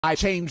I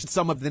changed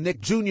some of the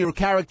Nick Jr.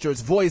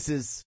 characters'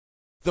 voices.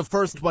 The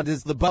first one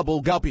is the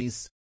Bubble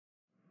Guppies.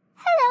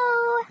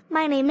 Hello,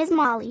 my name is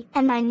Molly,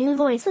 and my new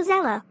voice is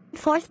Ella,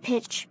 4th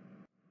pitch.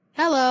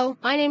 Hello,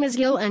 my name is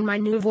Gil and my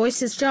new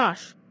voice is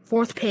Josh,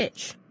 4th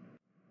pitch.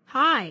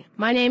 Hi,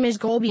 my name is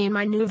Golby and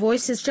my new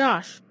voice is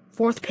Josh,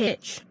 4th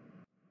pitch.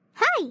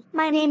 Hi,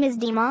 my name is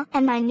Dima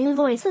and my new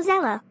voice is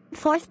Ella,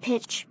 4th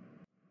pitch.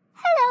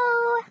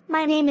 Hello,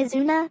 my name is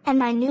Una and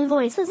my new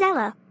voice is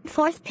Ella,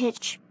 4th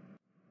pitch.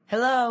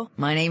 Hello,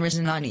 my name is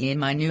Nani and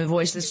my new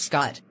voice is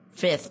Scott,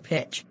 5th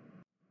pitch.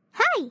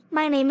 Hi,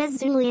 my name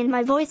is Zuli and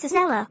my voice is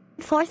Ella,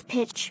 4th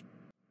pitch.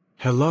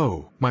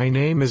 Hello, my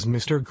name is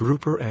Mr.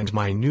 Grouper and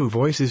my new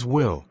voice is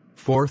Will,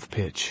 4th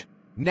pitch.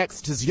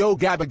 Next is Yo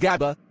Gabba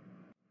Gabba.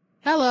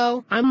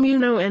 Hello, I'm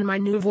Muno and my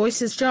new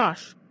voice is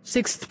Josh,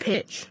 6th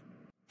pitch.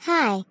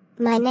 Hi,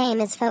 my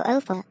name is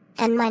Foofa,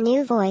 and my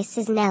new voice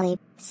is Nelly,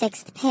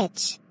 6th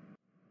pitch.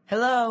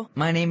 Hello,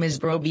 my name is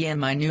Broby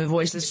and my new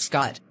voice is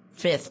Scott,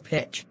 5th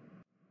pitch.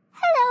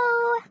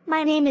 Hello,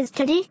 my name is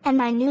Teddy and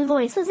my new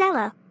voice is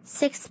Ella,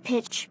 6th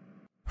pitch.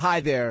 Hi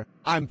there,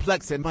 I'm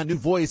Plex and my new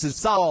voice is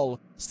Saul,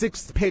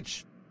 6th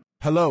pitch.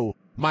 Hello,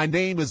 my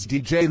name is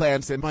DJ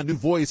Lance and my new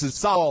voice is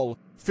Saul,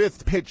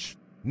 5th pitch.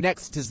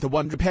 Next is the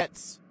Wonder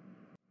Pets.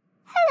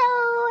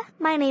 Hello,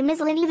 my name is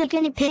Lenny the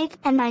Guinea Pig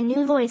and my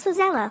new voice is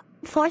Ella,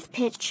 4th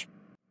pitch.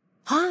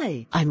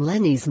 Hi, I'm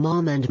Lenny's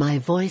mom and my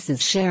voice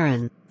is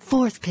Sharon,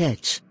 4th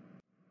pitch.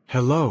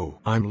 Hello,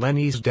 I'm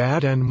Lenny's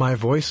dad and my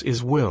voice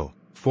is Will,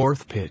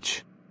 4th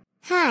pitch.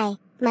 Hi,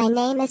 my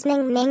name is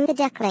Ming Ming the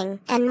Duckling,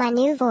 and my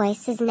new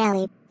voice is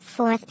Nelly,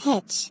 4th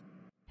pitch.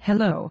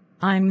 Hello,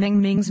 I'm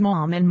Ming Ming's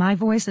mom and my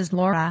voice is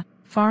Laura,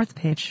 4th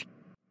pitch.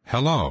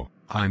 Hello,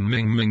 I'm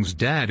Ming Ming's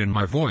dad and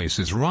my voice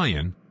is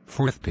Ryan,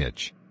 4th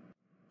pitch.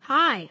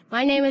 Hi,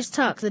 my name is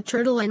Tuck the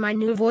Turtle and my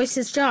new voice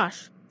is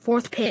Josh,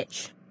 4th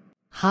pitch.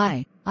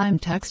 Hi, I'm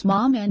Tuck's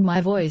mom and my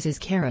voice is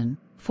Karen,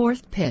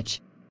 4th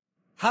pitch.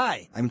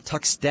 Hi, I'm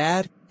Tuck's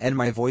dad and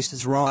my voice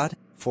is Rod,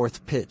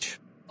 4th pitch.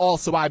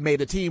 Also, I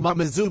made a Team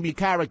Umizoomi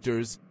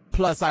characters,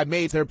 plus I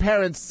made their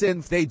parents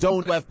since they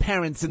don't have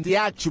parents in the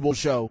actual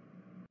show.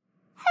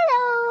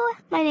 Hello,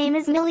 my name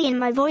is Millie and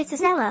my voice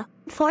is Ella,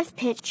 4th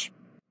pitch.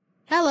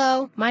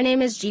 Hello, my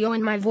name is Gio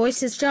and my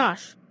voice is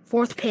Josh,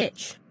 4th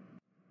pitch.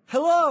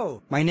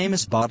 Hello, my name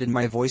is Bod and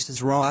my voice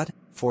is Rod,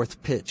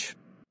 4th pitch.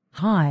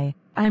 Hi,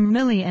 I'm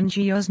Millie and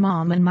Gio's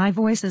mom and my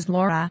voice is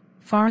Laura,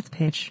 4th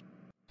pitch.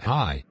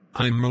 Hi,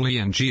 I'm Millie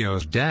and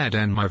Gio's dad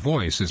and my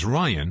voice is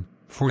Ryan,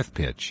 4th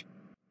pitch.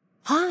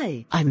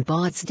 Hi, I'm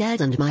Bot's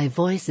dad and my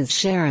voice is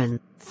Sharon,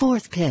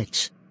 4th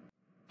pitch.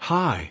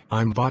 Hi,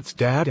 I'm Bot's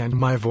dad and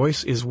my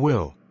voice is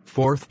Will,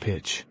 4th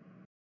pitch.